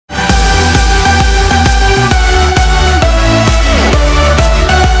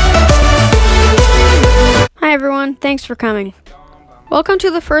Thanks for coming. Welcome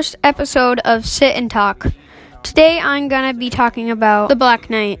to the first episode of Sit and Talk. Today I'm gonna be talking about The Black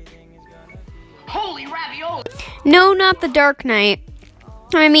Knight. Holy ravioli! No, not The Dark Knight.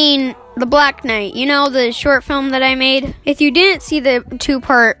 I mean, The Black Knight. You know, the short film that I made? If you didn't see the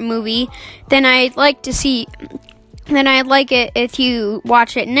 2-part movie, then I'd like it if you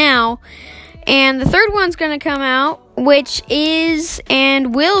watch it now. And the third one's gonna come out, which is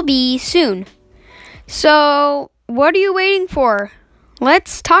and will be soon. So, what are you waiting for?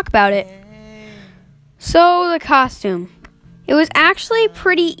 Let's talk about it. So, the costume. It was actually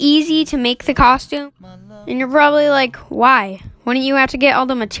pretty easy to make the costume. And you're probably like, why? Wouldn't you have to get all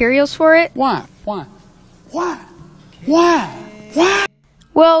the materials for it? Why?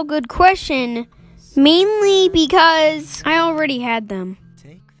 Well, good question. Mainly because I already had them.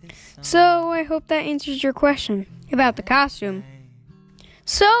 So, I hope that answers your question about the costume.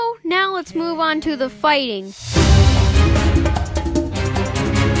 So, now let's move on to the fighting.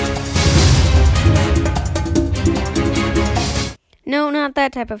 No, not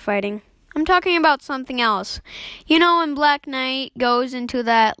that type of fighting. I'm talking about something else. You know when Black Knight goes into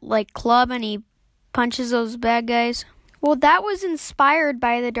that, club and he punches those bad guys? Well, that was inspired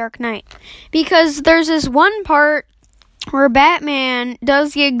by The Dark Knight. Because there's this one part where Batman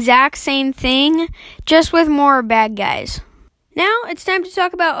does the exact same thing, just with more bad guys. Now, it's time to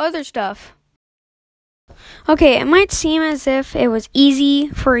talk about other stuff. Okay, it might seem as if it was easy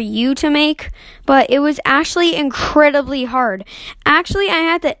for you to make, but it was actually incredibly hard. Actually, I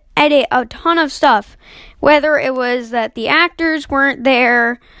had to edit a ton of stuff, whether it was that the actors weren't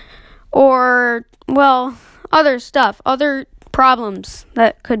there, or, other stuff, other problems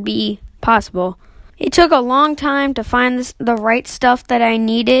that could be possible. It took a long time to find the right stuff that I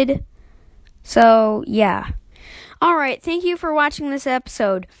needed, so yeah. Alright, thank you for watching this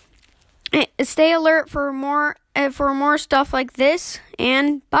episode. Stay alert for more stuff like this,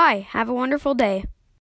 and bye. Have a wonderful day.